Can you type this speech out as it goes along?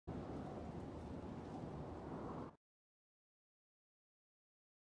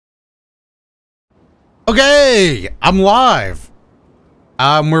Okay, I'm live.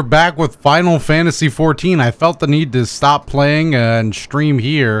 We're back with Final Fantasy 14. I felt the need to stop playing and stream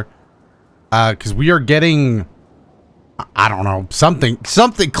here because we are getting, I don't know, something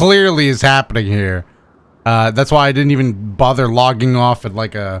clearly is happening here. That's why I didn't even bother logging off at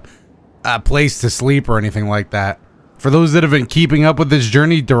like a place to sleep or anything like that. For those that have been keeping up with this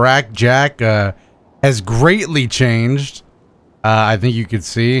journey, Direct Jack has greatly changed. I think you could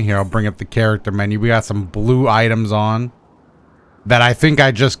see here. I'll bring up the character menu. We got some blue items on that I think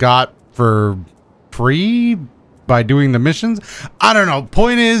I just got for free by doing the missions. I don't know.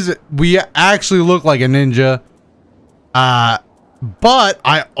 Point is, we actually look like a ninja. But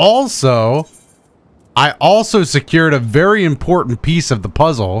I also secured a very important piece of the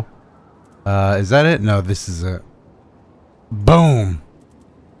puzzle. Is that it? No, this is it. Boom.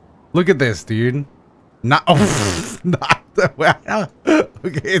 Look at this, dude. Not, oh, not the way.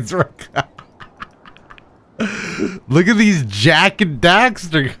 Okay, it's right. Look at these Jack and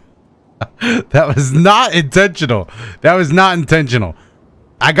Daxter. That was not intentional. That was not intentional.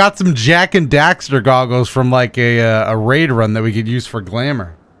 I got some Jack and Daxter goggles from like a raid run that we could use for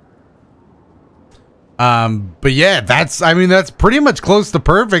glamour. But yeah, I mean, that's pretty much close to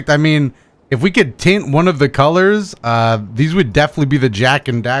perfect. I mean, if we could tint one of the colors, these would definitely be the Jack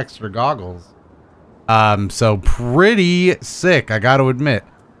and Daxter goggles. So pretty sick, I got to admit.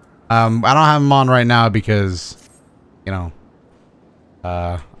 I don't have them on right now because, you know,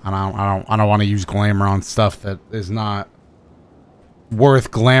 I don't want to use glamour on stuff that is not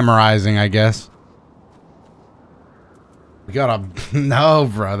worth glamorizing, I guess. We got a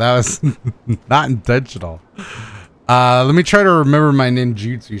no, bro. That was not intentional. Let me try to remember my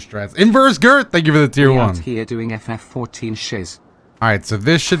ninjutsu strats. Inverse Gert, thank you for the tier 1. Here doing FF14 shiz. All right, so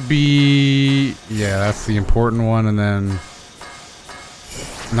this should be, yeah, that's the important one, and then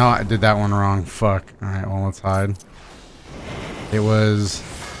no, I did that one wrong. Fuck. All right, well, let's hide. It was,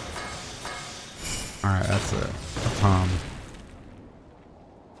 all right, that's it. Tom.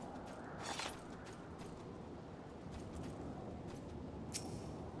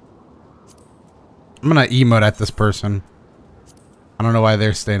 I'm gonna emote at this person. I don't know why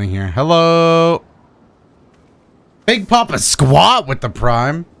they're standing here. Hello. Big Papa Squat with the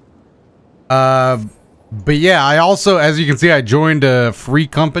Prime. But yeah, I also, as you can see, I joined a free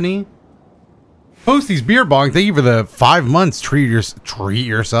company. Posties Beer Bong, thank you for the 5 months. Treat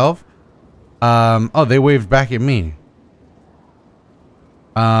yourself. Oh, they waved back at me.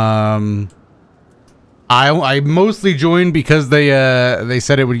 I mostly joined because they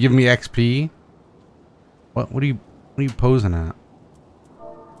said it would give me XP. What are you posing at?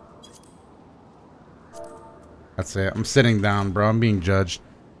 That's it. I'm sitting down, bro. I'm being judged.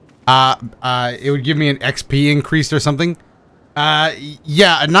 It would give me an XP increase or something.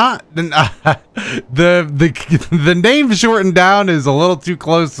 Yeah, not the name shortened down is a little too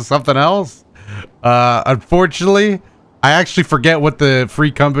close to something else. Unfortunately, I actually forget what the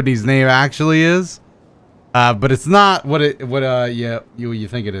free company's name actually is. But it's not what you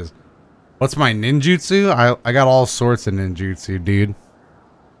think it is. What's my ninjutsu? I got all sorts of ninjutsu, dude.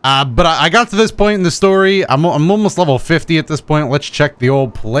 But I got to this point in the story. I'm almost level 50 at this point. Let's check the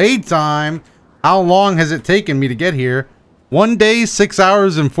old playtime. How long has it taken me to get here? 1 day, 6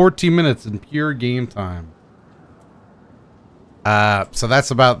 hours, and 14 minutes in pure game time. So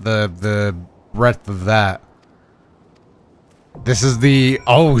that's about the breadth of that. This is the,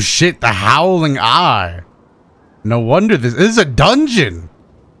 oh shit, the Howling Eye. No wonder this is a dungeon.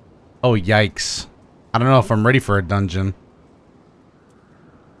 Oh, yikes. I don't know if I'm ready for a dungeon.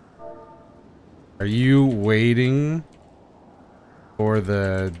 Are you waiting for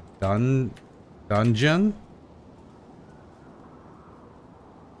the dungeon?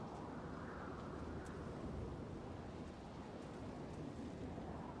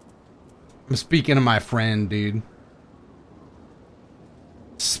 I'm speaking to my friend, dude.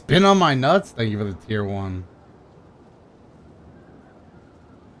 Spin on my nuts? Thank you for the tier 1.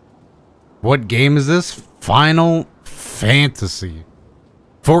 What game is this? Final Fantasy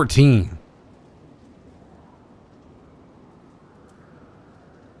 14.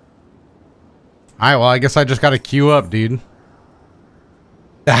 Alright, well, I guess I just gotta queue up, dude.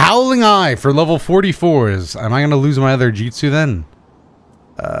 The Howling Eye for level 44s. Am I gonna lose my other jutsu then?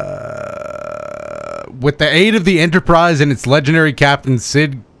 With the aid of the Enterprise and its legendary captain,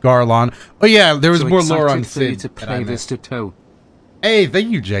 Sid Garlon. Oh yeah, there was more lore on Sid. To play this to hey, thank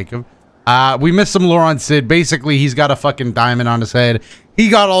you, Jacob. We missed some lore on Sid. Basically, he's got a fucking diamond on his head. He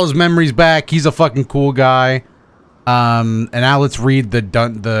got all his memories back. He's a fucking cool guy. And now let's read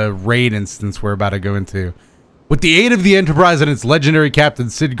the raid instance we're about to go into. With the aid of the Enterprise and its legendary captain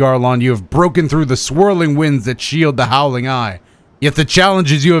Sid Garlon, you have broken through the swirling winds that shield the Howling Eye. Yet the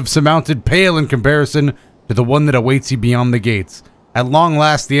challenges you have surmounted pale in comparison to the one that awaits you beyond the gates. At long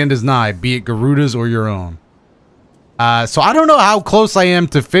last, the end is nigh, be it Garuda's or your own. So I don't know how close I am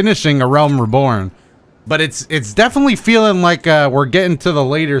to finishing A Realm Reborn, but it's definitely feeling like we're getting to the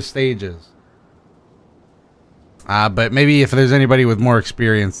later stages. But maybe if there's anybody with more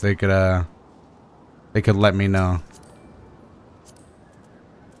experience, they could let me know.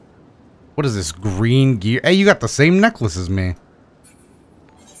 What is this green gear? Hey, you got the same necklace as me.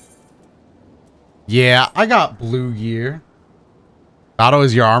 Yeah, I got blue gear. Otto,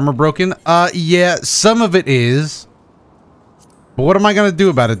 is your armor broken? Yeah, some of it is. But what am I gonna do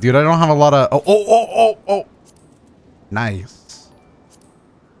about it, dude? I don't have a lot of... Oh. Nice.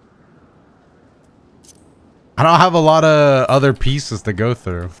 I don't have a lot of other pieces to go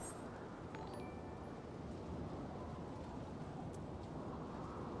through.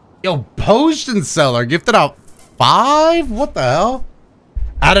 Yo, Potion Seller gifted out 5? What the hell?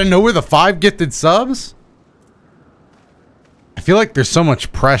 Out of nowhere, the 5 gifted subs? I feel like there's so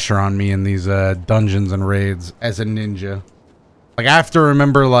much pressure on me in these dungeons and raids as a ninja. Like, I have to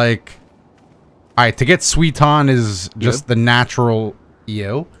remember, like... Alright, to get Sweeton is just the natural...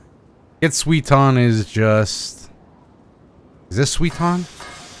 Yo. Get Sweeton is just... Is this Sweeton?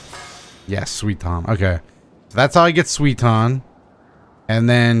 Yes, Sweeton. Okay. So that's how I get Sweeton. And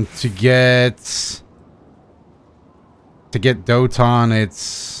then to get Doton,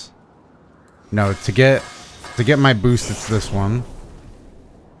 it's... No, to get my boost, it's this one.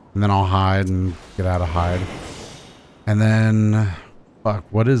 And then I'll hide and get out of hide. And then... Fuck,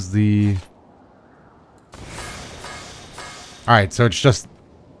 what is the... Alright, so it's just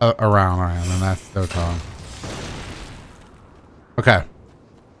around. Alright, and then that's Doton. Okay.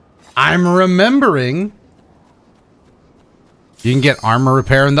 I'm remembering... You can get armor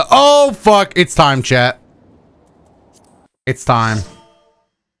repair in the... Oh, fuck! It's time, chat. It's time.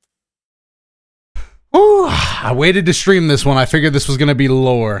 Ooh, I waited to stream this one. I figured this was going to be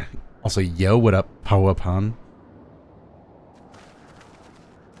lore. Also, yo, what up, Power Pun?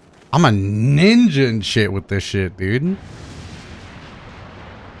 I'm a ninja and shit with this shit, dude.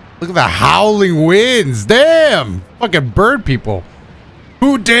 Look at the howling winds. Damn! Fucking bird people.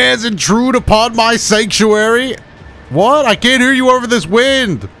 Who dares intrude upon my sanctuary? What? I can't hear you over this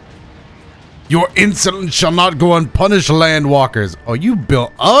wind. Your insolence shall not go unpunished, landwalkers. Oh, you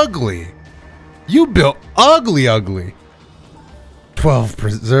built ugly. You built ugly. 12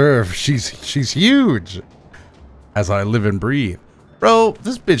 preserve. She's huge. As I live and breathe. Bro,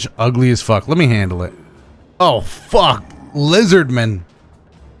 this bitch ugly as fuck. Let me handle it. Oh, fuck. Lizardman.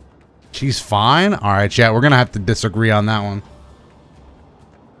 She's fine? Alright, chat. We're gonna have to disagree on that one.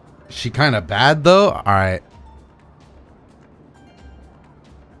 Is she kind of bad, though? Alright.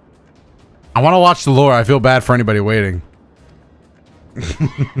 I want to watch the lore. I feel bad for anybody waiting.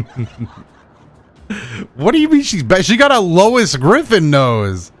 What do you mean she's bad? She got a Lois Griffin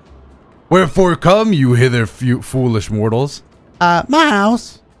nose. Wherefore come you hither, foolish mortals? My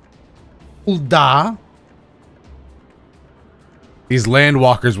house. Ulda. These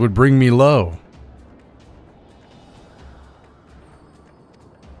landwalkers would bring me low.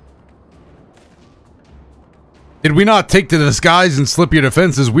 Did we not take to the skies and slip your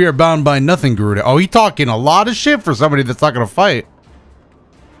defenses? We are bound by nothing, Garuda. Oh, he talking a lot of shit for somebody that's not gonna fight.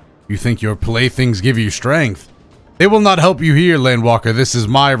 You think your playthings give you strength? They will not help you here, Landwalker. This is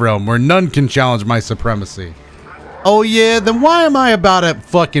my realm, where none can challenge my supremacy. Oh yeah, then why am I about to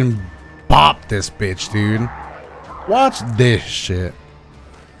fucking bop this bitch, dude? Watch this shit.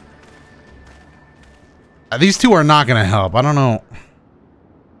 These two are not gonna help. I don't know.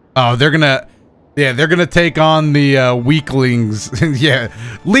 Oh, they're gonna... Yeah, they're gonna take on the weaklings. Yeah,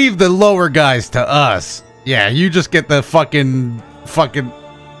 leave the lower guys to us. Yeah, you just get the fucking...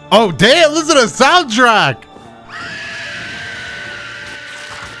 Oh, damn, listen to the soundtrack!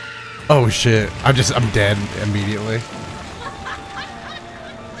 Oh, shit. I'm dead immediately.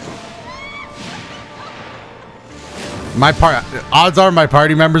 Odds are my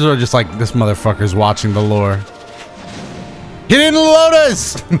party members are just like, this motherfucker's watching the lore. Get in the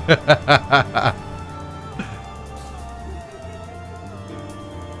Lotus!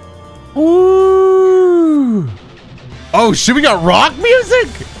 Ooh. Oh shit, we got rock music?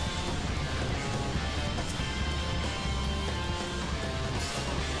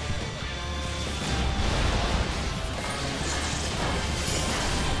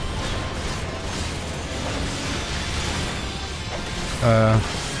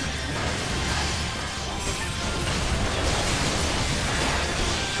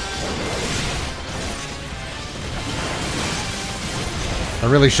 I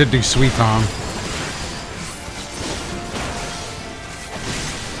really should do Sweet Tongue.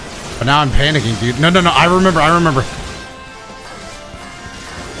 But now I'm panicking, dude. No, I remember.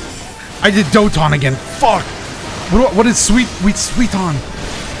 I did Doton again. Fuck. What is Sweet Tongue?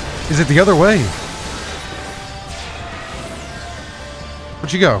 Is it the other way?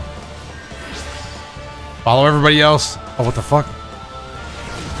 Where'd you go? Follow everybody else. Oh, what the fuck?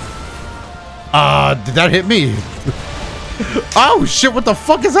 Did that hit me? Oh shit, what the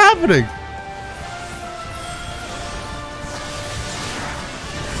fuck is happening?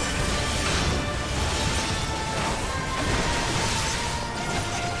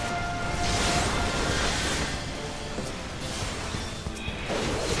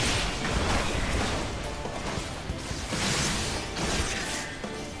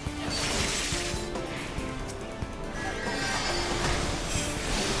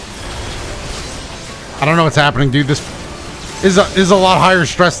 I don't know what's happening, dude. This is a lot higher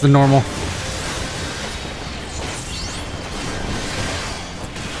stress than normal.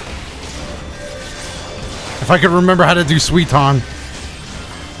 If I could remember how to do Sweet On.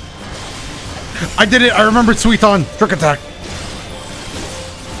 I did it. I remembered Sweet On. Trick attack.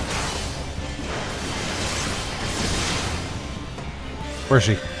 Where is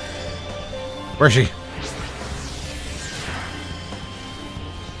she? Where is she?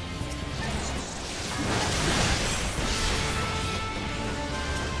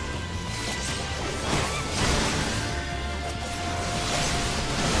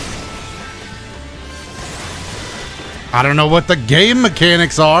 I don't know what the game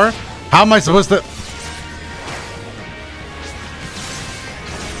mechanics are. How am I supposed to...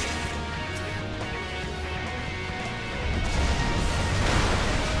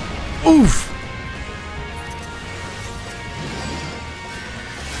 Oof.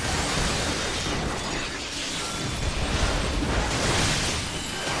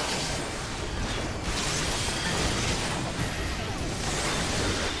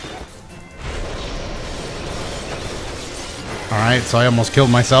 Alright, so I almost killed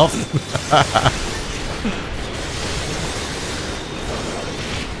myself.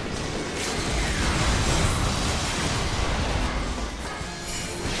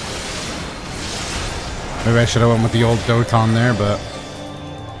 Maybe I should have went with the old Doton there, but...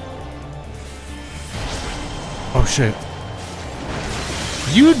 Oh shit.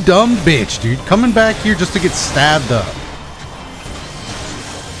 You dumb bitch, dude. Coming back here just to get stabbed up.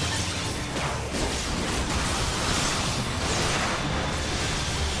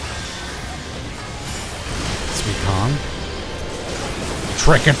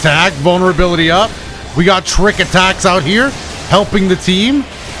 Trick attack, vulnerability up. We got trick attacks out here, helping the team.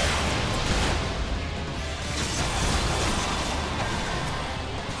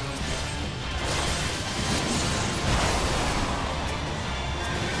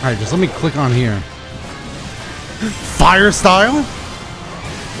 All right, just let me click on here. Fire style.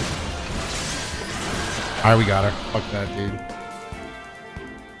 All right, we got her. Fuck that, dude.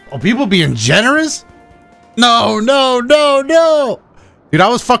 Oh, people being generous? No. Dude, I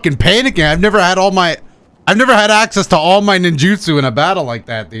was fucking panicking. I've never had access to all my ninjutsu in a battle like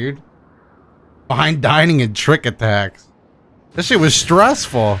that, dude. Behind dining and trick attacks. This shit was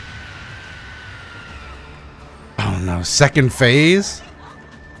stressful. Oh no, second phase?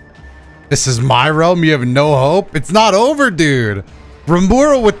 This is my realm, you have no hope? It's not over, dude.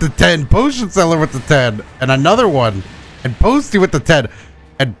 Ramura with the 10, Potion Seller with the 10, and another one. And Posty with the 10.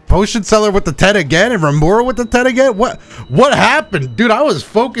 And Potion Seller with the 10 again, and Ramura with the 10 again? What happened? Dude, I was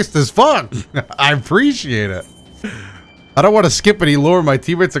focused as fuck. I appreciate it. I don't want to skip any lore. My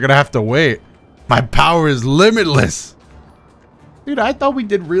teammates are going to have to wait. My power is limitless. Dude, I thought we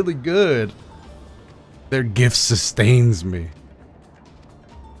did really good. Their gift sustains me.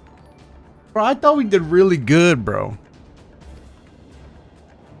 Bro, I thought we did really good, bro.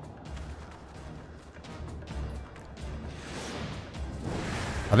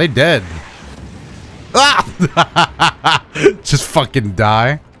 Are they dead? Ah! Just fucking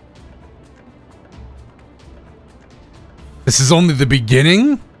die. This is only the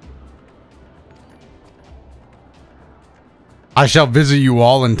beginning? I shall visit you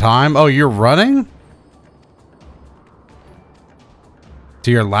all in time. Oh, you're running?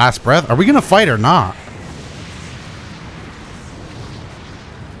 To your last breath? Are we gonna fight or not?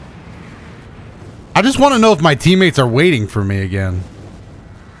 I just want to know if my teammates are waiting for me again.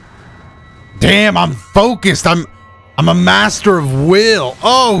 Damn, I'm focused. I'm a master of will.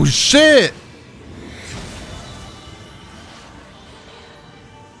 Oh shit.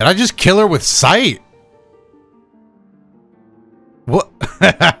 Did I just kill her with sight? What?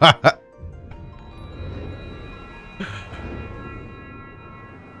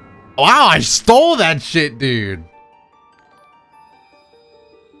 I stole that shit, dude.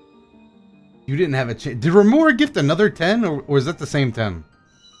 You didn't have a chance. Did Remora gift another 10, or is that the same 10?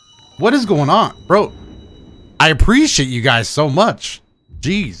 What is going on? Bro, I appreciate you guys so much.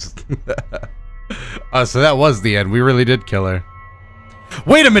 Jeez. So that was the end. We really did kill her.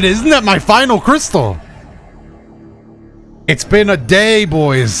 Wait a minute, isn't that my final crystal? It's been a day,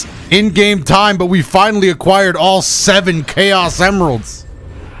 boys. In-game time, but we finally acquired all 7 Chaos Emeralds.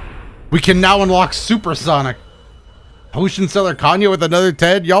 We can now unlock Supersonic. Potion Seller Kanye with another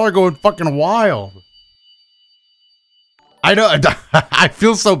 10? Y'all are going fucking wild. I know. I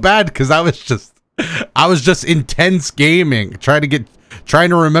feel so bad because I was just intense gaming, trying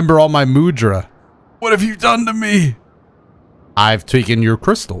to remember all my mudra. What have you done to me? I've taken your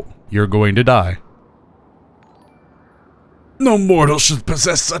crystal. You're going to die. No mortal should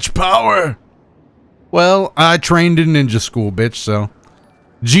possess such power. Well, I trained in ninja school, bitch, so.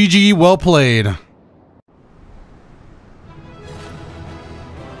 GG, well played.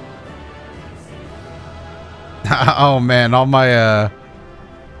 Oh man, all my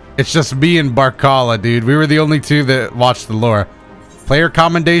it's just me and Barkala, dude. We were the only two that watched the lore. Player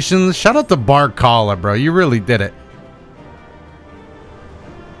commendations, shout out to Barkala, bro. You really did it.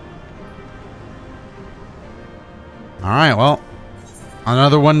 Alright, well,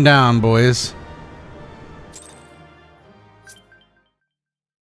 another one down, boys.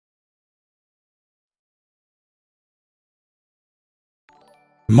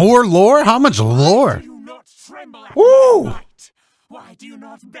 More lore? How much lore? Woo! Why do you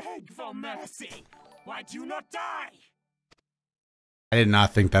not beg for mercy? Why do you not die? I did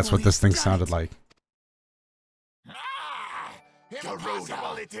not think that's what this thing sounded like. Ah!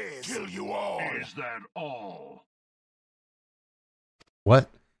 Impossible it is! Kill you all! Is that all? What?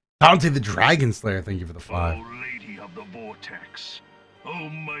 Dante the Dragon Slayer, thank you for the 5. Oh, Lady of the Vortex,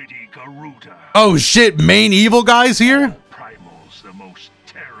 Almighty Garuda. Oh shit, main evil guys here? Primal's the most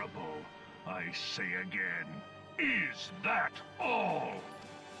terrible. I say again, is that all?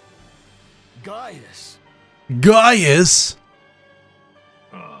 Gaius. Gaius?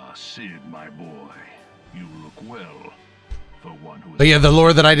 Ah, Sid, my boy, you look well for one who. But yeah, the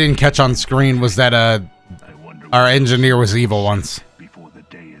lore that I didn't catch on screen was that our engineer was evil once. Before the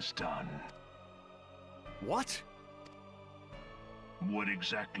day is done. What? What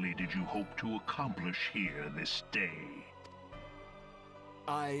exactly did you hope to accomplish here this day?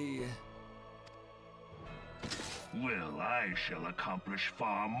 Well, I shall accomplish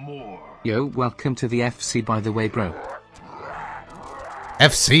far more. Yo, welcome to the FC by the way, bro.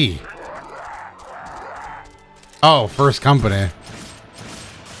 FC? Oh, first company.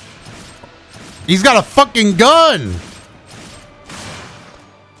 He's got a fucking gun!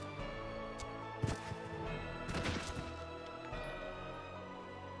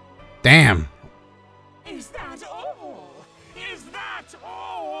 Damn. Is that all? Is that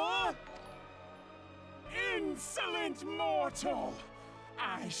all? Insolent mortal!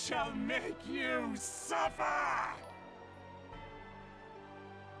 I shall make you suffer!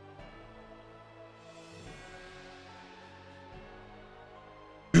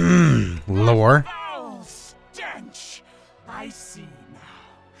 Lore. Foul stench! I see now.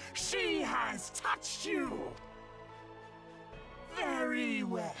 She has touched you! Very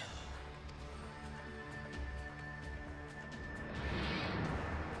well.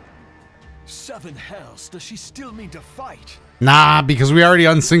 Seven hells, does she still mean to fight? Nah, because we already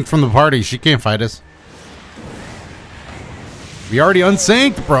unsynced from the party. She can't fight us. We already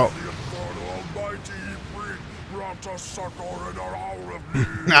unsynced, bro.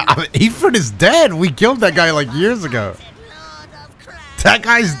 Ifrit is dead. We killed that guy like years ago. That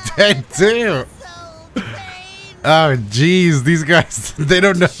guy's dead too. Oh, jeez. These guys, they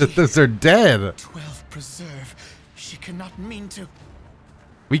don't know that those are dead. 12 preserve. She cannot mean to.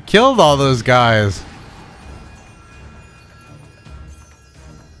 We killed all those guys.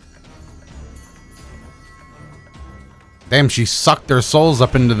 Damn, she sucked their souls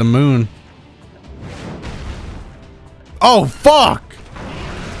up into the moon. Oh, fuck!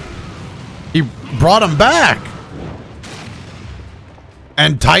 He brought them back.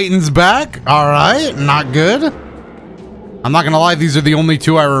 And Titan's back? Alright, not good. I'm not gonna lie, these are the only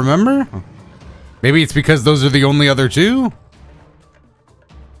two I remember. Maybe it's because those are the only other two?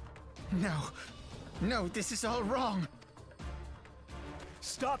 No, this is all wrong.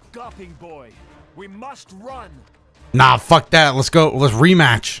 Stop gawping, boy. We must run. Nah, fuck that. Let's go. Let's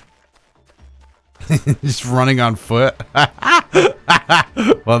rematch. Just running on foot.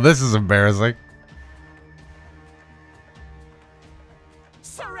 Well, this is embarrassing.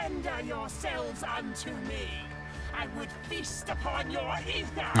 Surrender yourselves unto me, I would feast upon your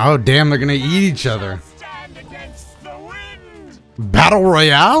ether. Oh, damn, they're gonna eat each other. Stand against the wind. Battle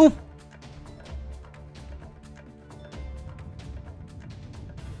Royale?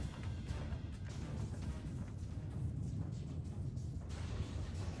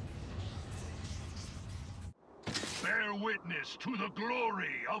 Bear witness to the glory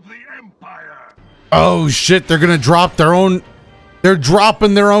of the Empire. Oh shit, they're gonna drop their own. They're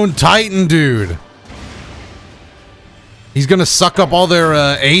dropping their own Titan, dude. He's gonna suck up all their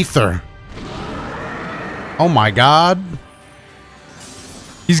aether. Oh my god.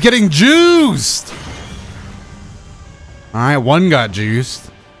 He's getting juiced. Alright, one got juiced.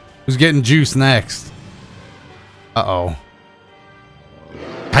 Who's getting juiced next? Uh-oh.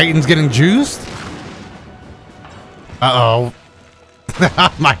 Titan's getting juiced? Uh-oh.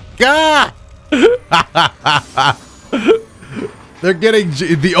 Oh my god! They're getting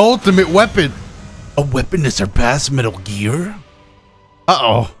the ultimate weapon. A weapon to surpass Metal Gear?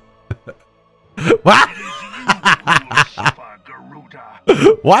 Uh-oh. What?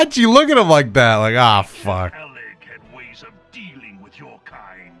 Why'd you look at him like that? Like, ah, fuck. Alec had ways of dealing with your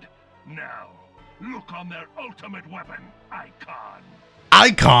kind. Now, look on their ultimate weapon, Icon.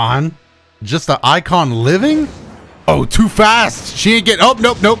 Icon? Just an icon living? Oh, too fast. She ain't getting... Oh,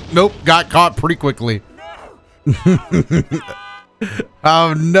 nope. Got caught pretty quickly.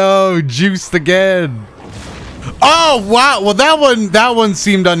 Oh, no. Juiced again. Oh, wow. Well, that one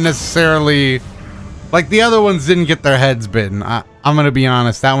seemed unnecessarily... Like, the other ones didn't get their heads bitten. I'm going to be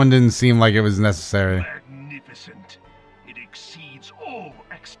honest. That one didn't seem like it was necessary. Magnificent. It exceeds all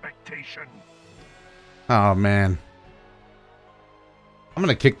expectation. Oh, man. I'm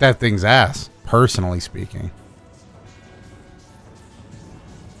going to kick that thing's ass, personally speaking.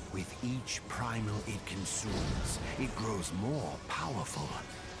 With each primal it consumes, it grows more powerful.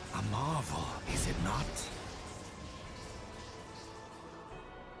 A marvel, is it not?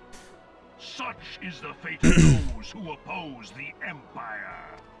 Such is the fate of those who oppose the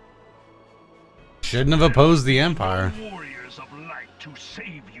Empire. Shouldn't have opposed the Empire. No warriors of light to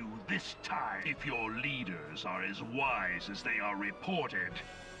save you this time. If your leaders are as wise as they are reported,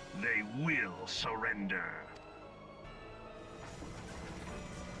 they will surrender.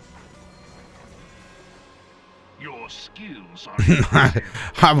 Your skills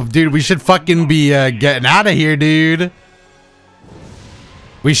are Dude, we should fucking be getting out of here, dude.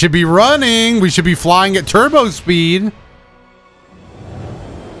 We should be running. We should be flying at turbo speed.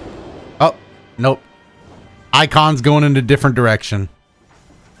 Oh, nope. Icon's going in a different direction.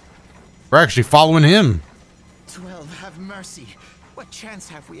 We're actually following him. 12, have mercy. What chance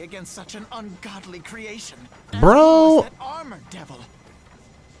have we against such an ungodly creation? Bro. That armored devil.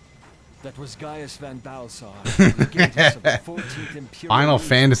 That was Gaius Van Balsar, legatus of the 14th Imperial Final Legion,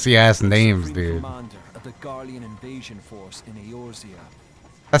 Fantasy ass names, Supreme dude. Commander of the Garlean invasion force in Eorzea.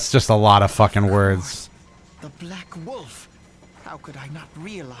 That's just a lot of fucking words. The Black Wolf. How could I not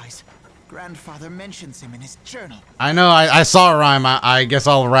realize? Grandfather mentions him in his journal. I know, I saw a rhyme. I guess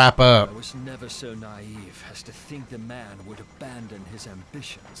I'll wrap up. I was never so naive as to think the man would abandon his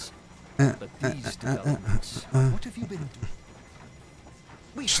ambitions. But these developments, what have you been doing?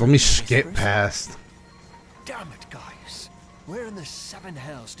 Just let me skip past. Damn it, guys. Where in the seven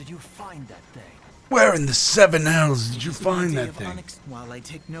hells did you find that thing? Where in the seven hells did you find that thing? While I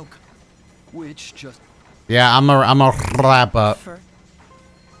take note. Which just... Yeah, I'm a wrap up.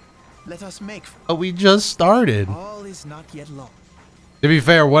 Let us make... Oh, we just started. All is not yet lost. To be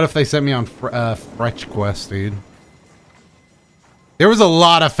fair, what if they sent me on fetch quest, dude? There was a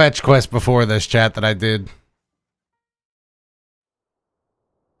lot of fetch quests before this, chat, that I did.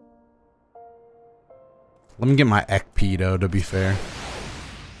 Let me get my XP, though, to be fair.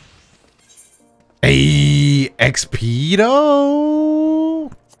 Hey, XP,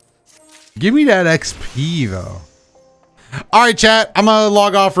 though? Give me that XP, though. All right, chat, I'm going to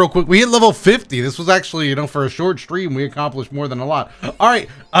log off real quick. We hit level 50. This was actually, you know, for a short stream, we accomplished more than a lot. All right,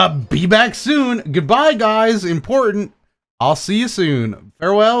 be back soon. Goodbye, guys. Important. I'll see you soon.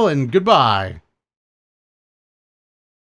 Farewell and goodbye.